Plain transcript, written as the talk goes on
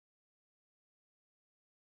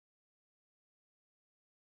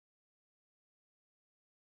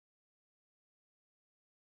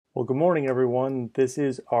Well, good morning, everyone. This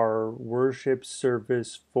is our worship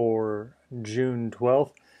service for June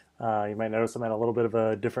 12th. You might notice I'm at a little bit of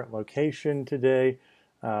a different location today.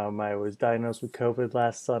 I was diagnosed with COVID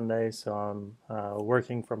last Sunday, so I'm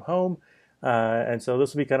working from home. And so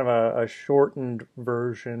this will be kind of a shortened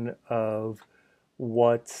version of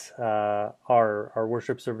what our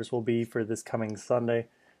worship service will be for this coming Sunday.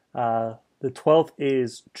 The 12th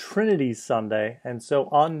is Trinity Sunday, and so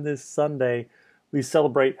on this Sunday, we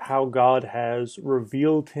celebrate how God has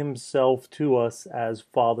revealed himself to us as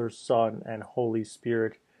Father, Son, and Holy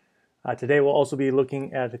Spirit. Today we'll also be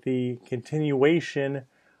looking at the continuation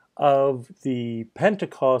of the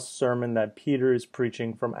Pentecost sermon that Peter is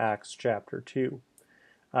preaching from Acts chapter 2.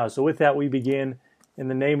 So with that, we begin in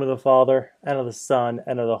the name of the Father, and of the Son,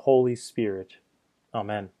 and of the Holy Spirit.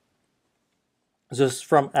 Amen. This is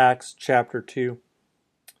from Acts chapter 2.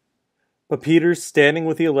 But Peter, standing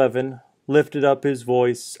with the 11, lifted up his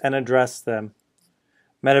voice and addressed them.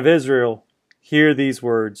 Men of Israel, hear these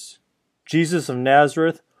words. Jesus of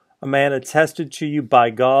Nazareth, a man attested to you by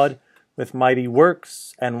God with mighty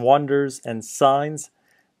works and wonders and signs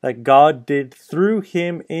that God did through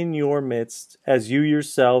him in your midst, as you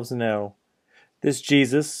yourselves know. This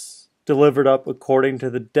Jesus, delivered up according to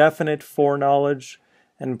the definite foreknowledge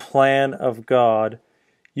and plan of God,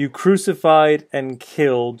 you crucified and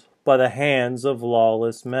killed by the hands of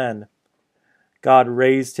lawless men. God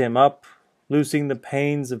raised him up, loosing the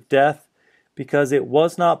pains of death, because it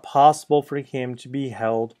was not possible for him to be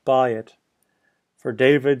held by it. For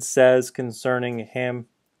David says concerning him,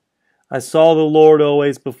 I saw the Lord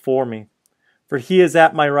always before me, for he is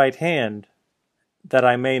at my right hand, that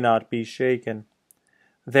I may not be shaken.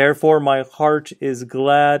 Therefore my heart is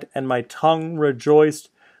glad, and my tongue rejoiced.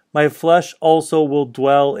 My flesh also will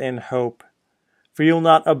dwell in hope. For you will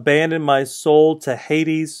not abandon my soul to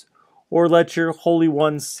Hades, or let your Holy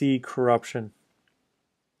One see corruption.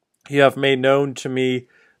 You have made known to me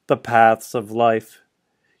the paths of life.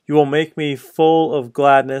 You will make me full of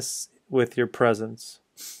gladness with your presence.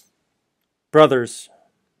 Brothers,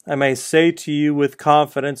 I may say to you with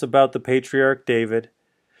confidence about the patriarch David,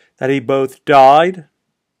 that he both died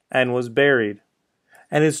and was buried,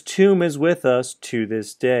 and his tomb is with us to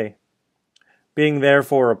this day. Being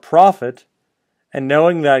therefore a prophet, and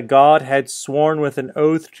knowing that God had sworn with an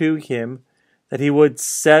oath to him that he would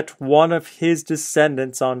set one of his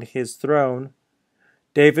descendants on his throne,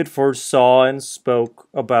 David foresaw and spoke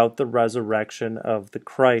about the resurrection of the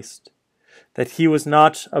Christ, that he was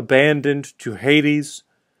not abandoned to Hades,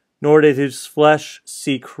 nor did his flesh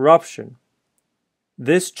see corruption.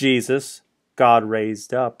 This Jesus God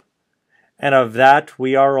raised up, and of that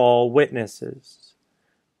we are all witnesses.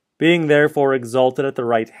 Being therefore exalted at the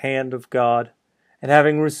right hand of God, and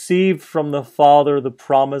having received from the Father the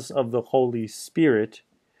promise of the Holy Spirit,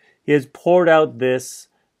 he has poured out this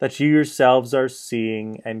that you yourselves are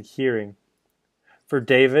seeing and hearing. For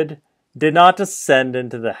David did not ascend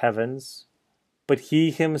into the heavens, but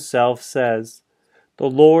he himself says,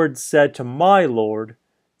 The Lord said to my Lord,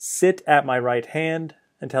 Sit at my right hand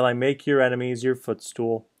until I make your enemies your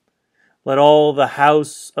footstool. Let all the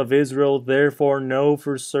house of Israel therefore know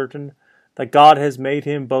for certain that God has made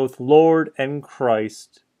him both Lord and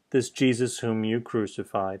Christ, this Jesus whom you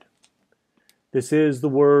crucified. This is the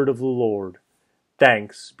word of the Lord.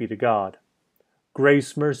 Thanks be to God.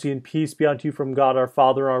 Grace, mercy, and peace be unto you from God our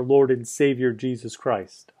Father, our Lord and Savior, Jesus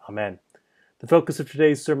Christ. Amen. The focus of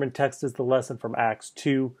today's sermon text is the lesson from Acts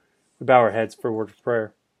 2. We bow our heads for a word of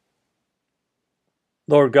prayer.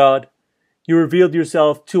 Lord God, you revealed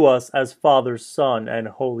yourself to us as Father, Son, and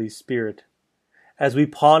Holy Spirit. As we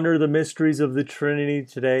ponder the mysteries of the Trinity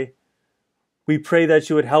today, we pray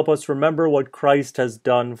that you would help us remember what Christ has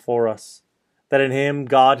done for us, that in him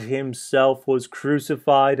God himself was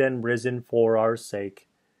crucified and risen for our sake.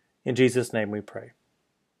 In Jesus' name we pray.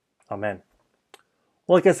 Amen.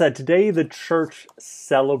 Well, like I said, today the church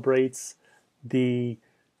celebrates the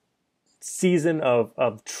season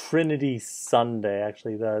of Trinity Sunday,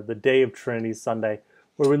 actually the day of Trinity Sunday,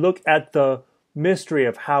 where we look at the mystery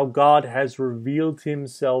of how God has revealed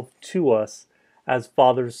himself to us as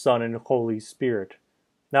Father, Son, and Holy Spirit.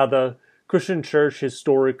 Now, the Christian church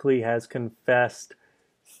historically has confessed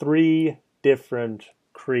three different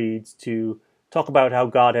creeds to talk about how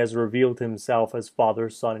God has revealed himself as Father,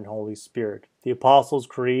 Son, and Holy Spirit. The Apostles'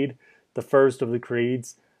 Creed, the first of the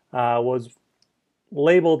creeds, was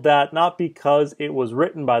labeled that not because it was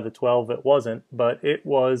written by the 12, it wasn't, but it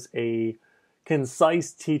was a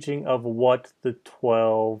concise teaching of what the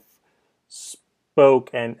 12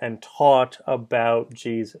 spoke and taught about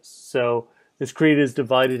Jesus. So this creed is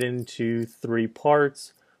divided into three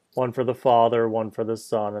parts. one for the Father, one for the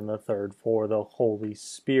Son, and the third for the Holy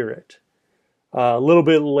Spirit. A little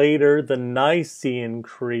bit later, the Nicene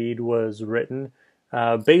Creed was written.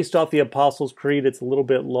 Based off the Apostles' Creed, it's a little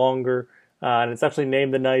bit longer, and it's actually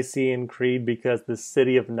named the Nicene Creed because the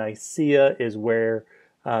city of Nicaea is where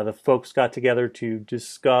the folks got together to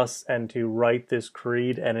discuss and to write this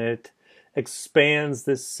creed, and it expands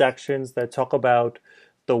the sections that talk about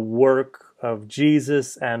the work of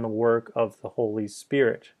Jesus and the work of the Holy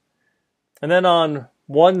Spirit. And then on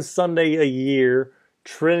one Sunday a year,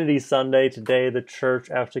 Trinity Sunday, today the church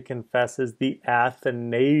actually confesses the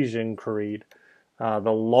Athanasian Creed,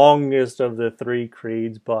 the longest of the three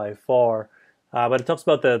creeds by far. But it talks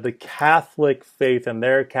about the Catholic faith, and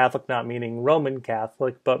there Catholic not meaning Roman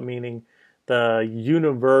Catholic, but meaning the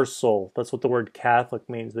universal, that's what the word Catholic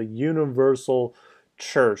means, the universal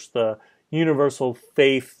church, the universal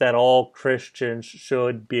faith that all Christians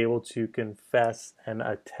should be able to confess and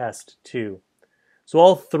attest to. So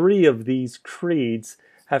all three of these creeds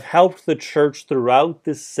have helped the church throughout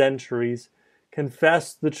the centuries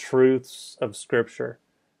confess the truths of Scripture,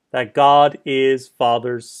 that God is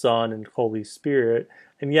Father, Son, and Holy Spirit,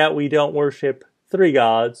 and yet we don't worship three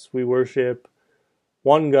gods, we worship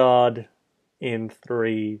one God in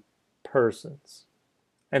three persons.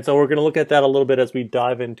 And so we're going to look at that a little bit as we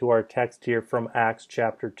dive into our text here from Acts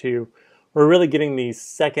chapter 2. We're really getting the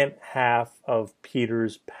second half of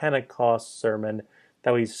Peter's Pentecost sermon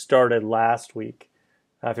that we started last week.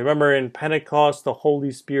 If you remember, in Pentecost, the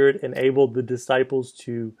Holy Spirit enabled the disciples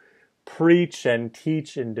to preach and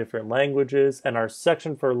teach in different languages, and our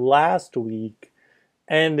section for last week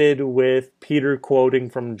ended with Peter quoting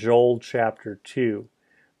from Joel chapter 2,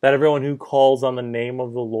 that everyone who calls on the name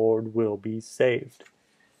of the Lord will be saved.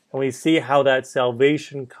 And we see how that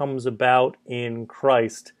salvation comes about in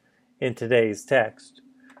Christ in today's text.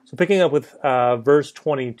 So picking up with verse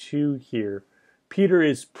 22 here, Peter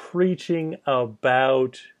is preaching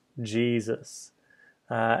about Jesus.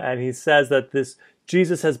 And he says that this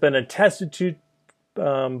Jesus has been attested to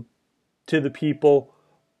the people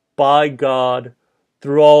by God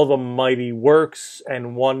through all the mighty works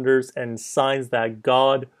and wonders and signs that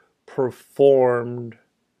God performed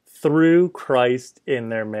through Christ in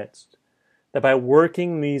their midst. That by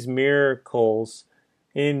working these miracles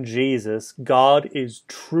in Jesus, God is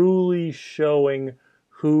truly showing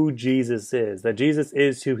who Jesus is, that Jesus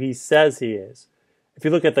is who he says he is. If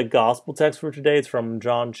you look at the gospel text for today, it's from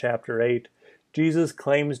John chapter 8. Jesus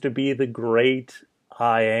claims to be the great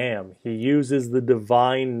I am. He uses the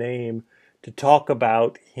divine name to talk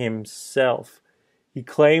about himself. He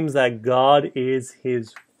claims that God is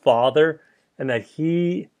his Father and that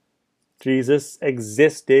he, Jesus,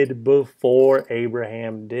 existed before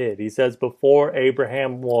Abraham did. He says, before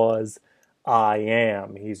Abraham was, I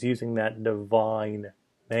am. He's using that divine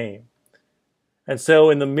name. And so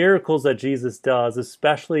in the miracles that Jesus does,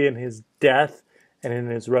 especially in his death and in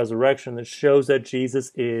his resurrection, that shows that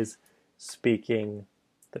Jesus is speaking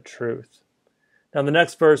the truth. Now in the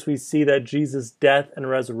next verse, we see that Jesus' death and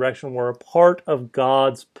resurrection were a part of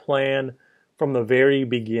God's plan from the very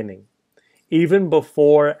beginning. Even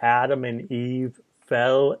before Adam and Eve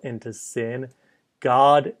fell into sin,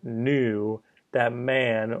 God knew that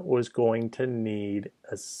man was going to need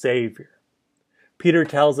a Savior. Peter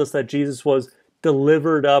tells us that Jesus was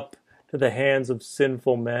delivered up to the hands of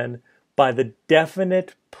sinful men by the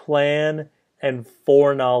definite plan and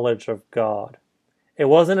foreknowledge of God. It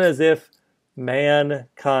wasn't as if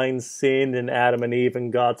mankind sinned in Adam and Eve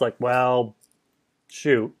and God's like, well,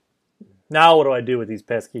 shoot, now what do I do with these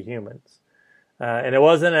pesky humans? And it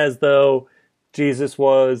wasn't as though Jesus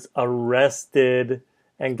was arrested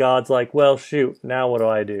and God's like, well, shoot, now what do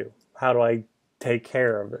I do? How do I take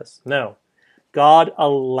care of this? No. God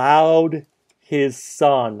allowed his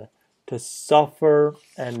Son to suffer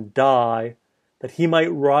and die that he might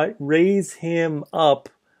raise him up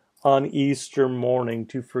on Easter morning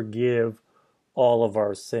to forgive all of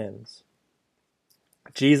our sins.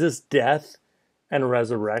 Jesus' death and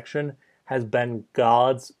resurrection has been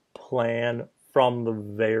God's plan from the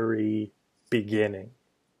very beginning.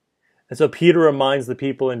 And so Peter reminds the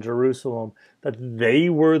people in Jerusalem that they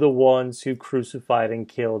were the ones who crucified and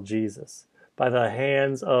killed Jesus by the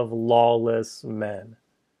hands of lawless men.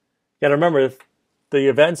 You got to remember, the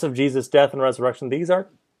events of Jesus' death and resurrection, these aren't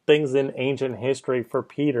things in ancient history for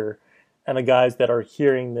Peter and the guys that are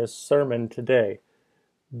hearing this sermon today.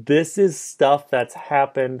 This is stuff that's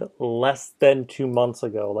happened less than 2 months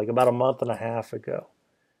ago, like about a month and a half ago.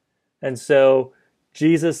 And so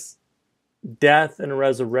Jesus' death and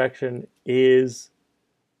resurrection is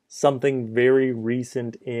something very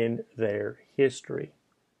recent in their history.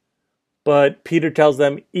 But Peter tells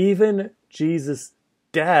them even Jesus'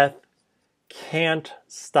 death can't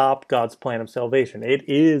stop God's plan of salvation. It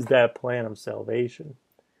is that plan of salvation.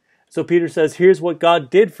 So Peter says, here's what God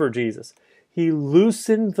did for Jesus. He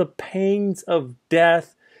loosened the pains of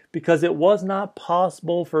death because it was not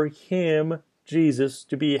possible for him, Jesus,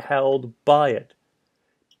 to be held by it.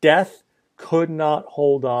 Death could not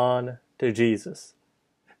hold on to Jesus.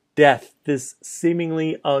 Death, this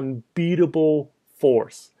seemingly unbeatable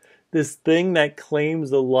force, this thing that claims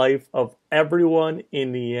the life of everyone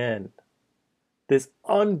in the end. This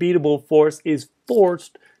unbeatable force is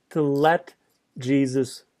forced to let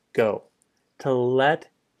Jesus go, to let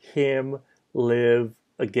him live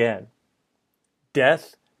again.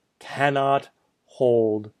 Death cannot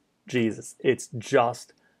hold Jesus. It's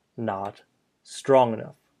just not strong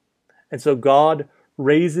enough. And so God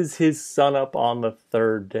raises his Son up on the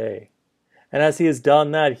third day. And as he has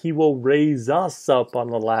done that, he will raise us up on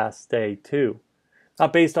the last day too.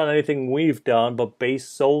 Not based on anything we've done, but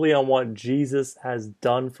based solely on what Jesus has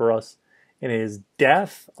done for us in his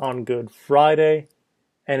death on Good Friday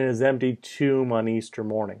and in his empty tomb on Easter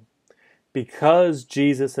morning. Because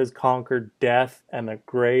Jesus has conquered death and the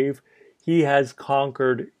grave, he has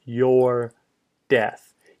conquered your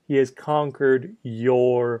death. He has conquered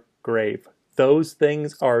your grave. Those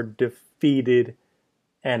things are defeated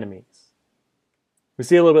enemies. We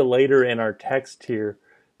see a little bit later in our text here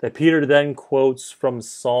that Peter then quotes from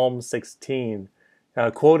Psalm 16,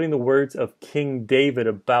 quoting the words of King David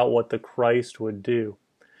about what the Christ would do.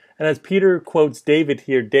 And as Peter quotes David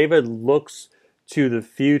here, David looks to the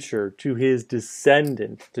future, to his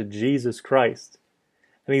descendant, to Jesus Christ.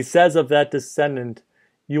 And he says of that descendant,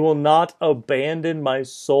 "You will not abandon my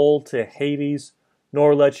soul to Hades,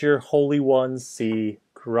 nor let your Holy One see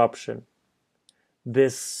corruption."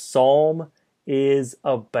 This psalm is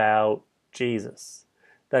about Jesus.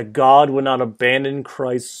 That God would not abandon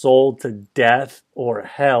Christ's soul to death or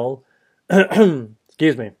hell,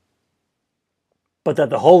 excuse me, but that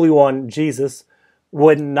the Holy One, Jesus,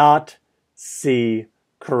 would not see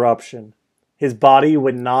corruption. His body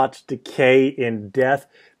would not decay in death,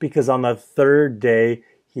 because on the third day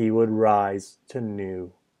he would rise to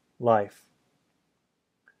new life.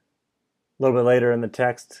 A little bit later in the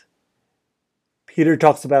text, Peter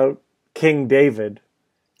talks about King David,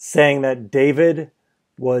 saying that David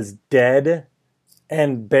was dead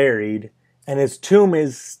and buried, and his tomb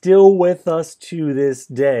is still with us to this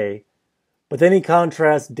day. But then he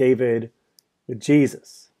contrasts David with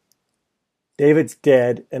Jesus. David's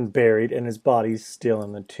dead and buried, and his body's still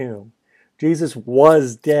in the tomb. Jesus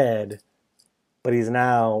was dead, but he's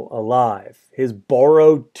now alive. His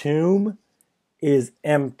borrowed tomb is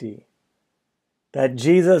empty. That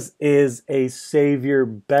Jesus is a Savior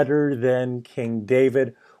better than King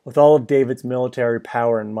David, with all of David's military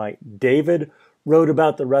power and might. David wrote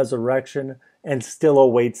about the resurrection and still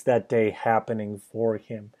awaits that day happening for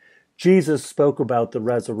him. Jesus spoke about the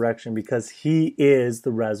resurrection because he is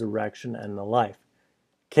the resurrection and the life.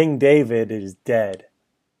 King David is dead,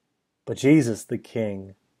 but Jesus the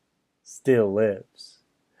King still lives.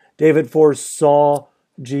 David foresaw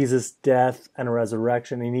Jesus' death and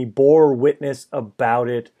resurrection, and he bore witness about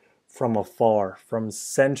it from afar, from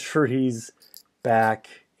centuries back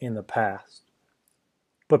in the past.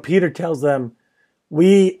 But Peter tells them,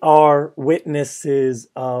 we are witnesses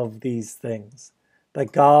of these things,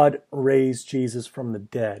 that God raised Jesus from the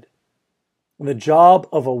dead. And the job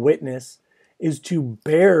of a witness is to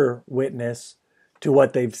bear witness to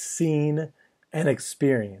what they've seen and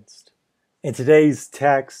experienced. In today's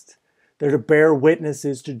text, they're to bear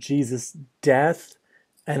witnesses to Jesus' death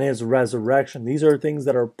and his resurrection. These are things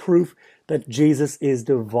that are proof that Jesus is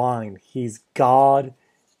divine. He's God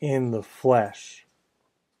in the flesh.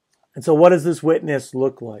 And so what does this witness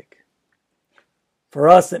look like? For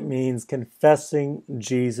us, it means confessing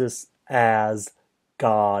Jesus as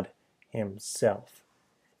God himself.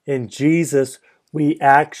 In Jesus, we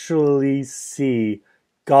actually see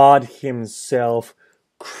God himself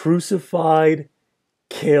crucified,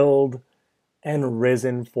 killed, and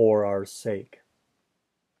risen for our sake.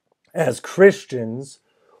 As Christians,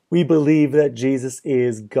 we believe that Jesus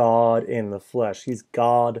is God in the flesh. He's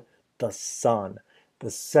God the Son,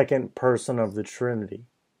 the second person of the Trinity.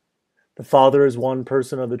 The Father is one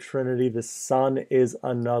person of the Trinity, the Son is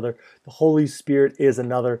another, the Holy Spirit is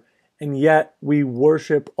another, and yet we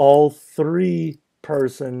worship all three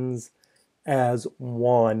persons as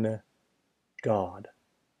one God.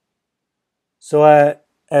 So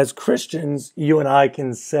as Christians, you and I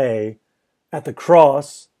can say, at the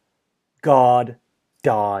cross, God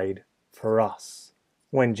died for us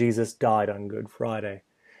when Jesus died on Good Friday.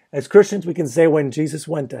 As Christians, we can say when Jesus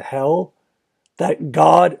went to hell, that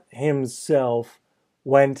God himself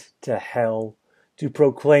went to hell to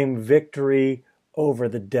proclaim victory over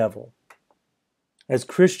the devil. As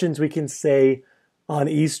Christians, we can say on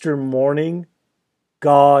Easter morning,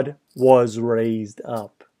 God was raised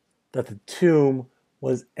up, that the tomb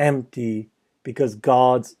was empty because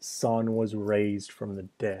God's Son was raised from the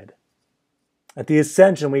dead. At the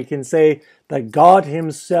Ascension, we can say that God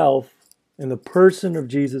himself, in the person of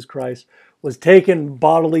Jesus Christ, was taken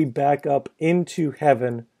bodily back up into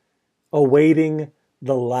heaven, awaiting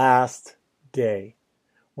the last day,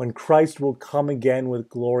 when Christ will come again with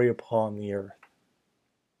glory upon the earth.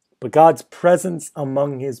 But God's presence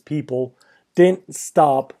among his people didn't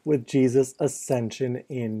stop with Jesus' ascension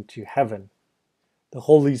into heaven. The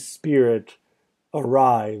Holy Spirit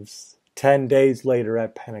arrives 10 days later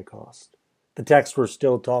at Pentecost. The text we're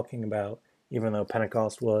still talking about, even though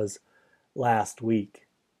Pentecost was last week.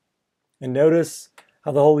 And notice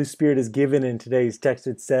how the Holy Spirit is given in today's text.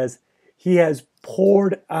 It says, he has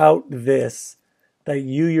poured out this that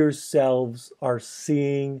you yourselves are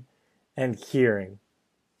seeing and hearing.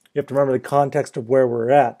 You have to remember the context of where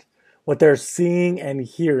we're at. What they're seeing and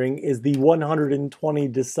hearing is the 120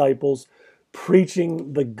 disciples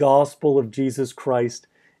preaching the gospel of Jesus Christ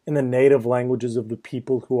in the native languages of the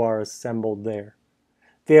people who are assembled there.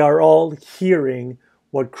 They are all hearing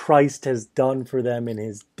what Christ has done for them in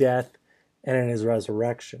his death and in his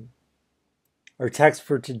resurrection. Our text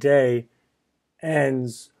for today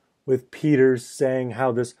ends with Peter saying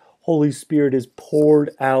how this Holy Spirit is poured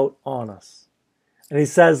out on us. And he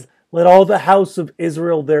says, let all the house of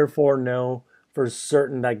Israel therefore know for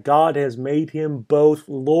certain that God has made him both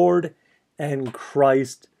Lord and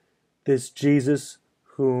Christ, this Jesus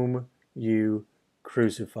whom you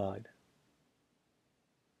crucified.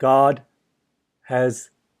 God has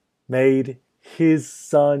made his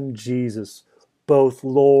Son Jesus both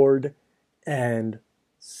Lord and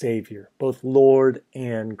Savior, both Lord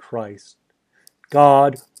and Christ.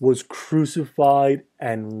 God was crucified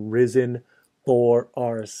and risen for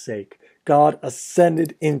our sake. God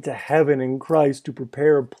ascended into heaven in Christ to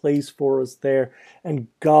prepare a place for us there, and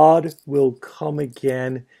God will come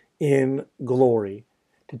again in glory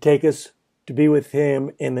to take us to be with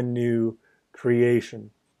him in the new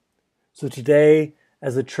creation. So today,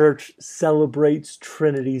 as the church celebrates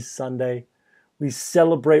Trinity Sunday, we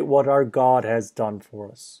celebrate what our God has done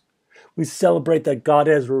for us. We celebrate that God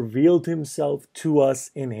has revealed himself to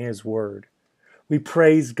us in his word. We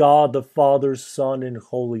praise God, the Father, Son, and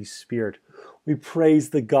Holy Spirit. We praise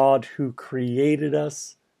the God who created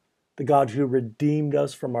us, the God who redeemed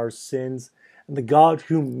us from our sins, and the God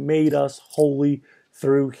who made us holy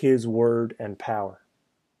through his word and power.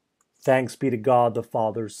 Thanks be to God, the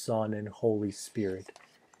Father, Son, and Holy Spirit.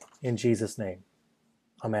 In Jesus' name,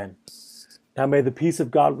 amen. Now may the peace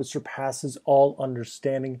of God, which surpasses all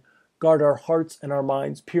understanding, guard our hearts and our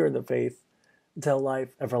minds pure in the faith until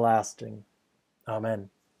life everlasting. Amen.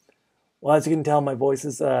 Well, as you can tell, my voice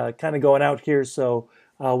is kind of going out here, so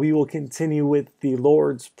we will continue with the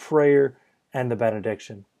Lord's Prayer and the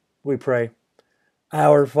benediction. We pray,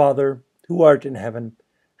 Our Father, who art in heaven,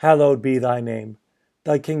 hallowed be thy name.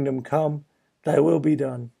 Thy kingdom come, thy will be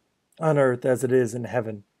done, on earth as it is in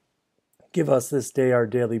heaven. Give us this day our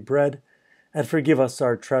daily bread, and forgive us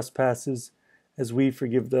our trespasses, as we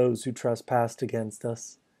forgive those who trespass against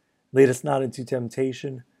us. Lead us not into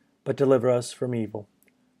temptation, but deliver us from evil.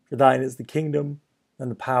 For thine is the kingdom, and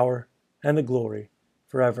the power, and the glory,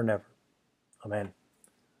 forever and ever. Amen.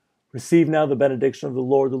 Receive now the benediction of the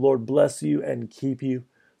Lord. The Lord bless you and keep you.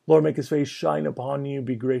 Lord, make his face shine upon you,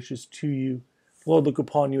 be gracious to you. Lord, look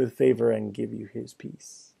upon you with favor and give you his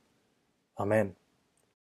peace. Amen.